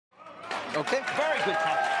Okay. Very good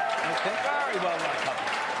company. Okay. Very well run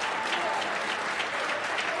company.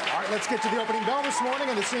 All right, let's get to the opening bell this morning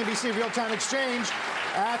in the CNBC Real-Time Exchange.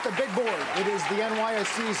 At the big board, it is the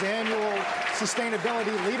NYSE's annual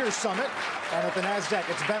Sustainability Leaders Summit. And at the NASDAQ,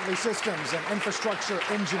 it's Bentley Systems, an infrastructure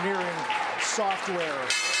engineering software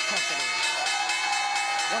company.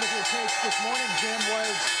 One of your takes this morning, Jim,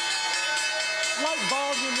 was light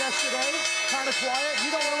volume yesterday, kind of quiet.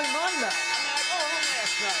 You don't really mind that. I mean, I go home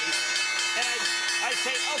last night, and I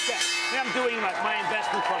say, okay, I'm doing my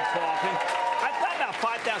investment club talk, and I've got about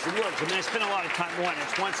 5,000 words. I mean, I spend a lot of time on it.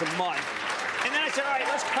 It's once a month. And then I said, all right,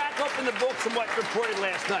 let's crack open the books and what reported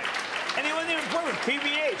last night. And they went in and reported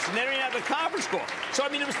PBH, and they didn't have a conference call. So, I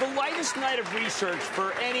mean, it was the lightest night of research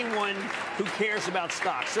for anyone who cares about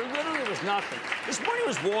stocks. There literally was nothing. This morning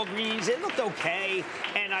was Walgreens. It looked okay.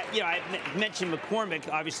 And, I mentioned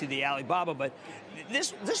McCormick, obviously the Alibaba, but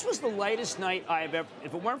this was the lightest night I have ever.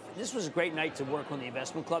 If it weren't, this was a great night to work on the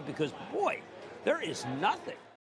investment club because, boy, there is nothing.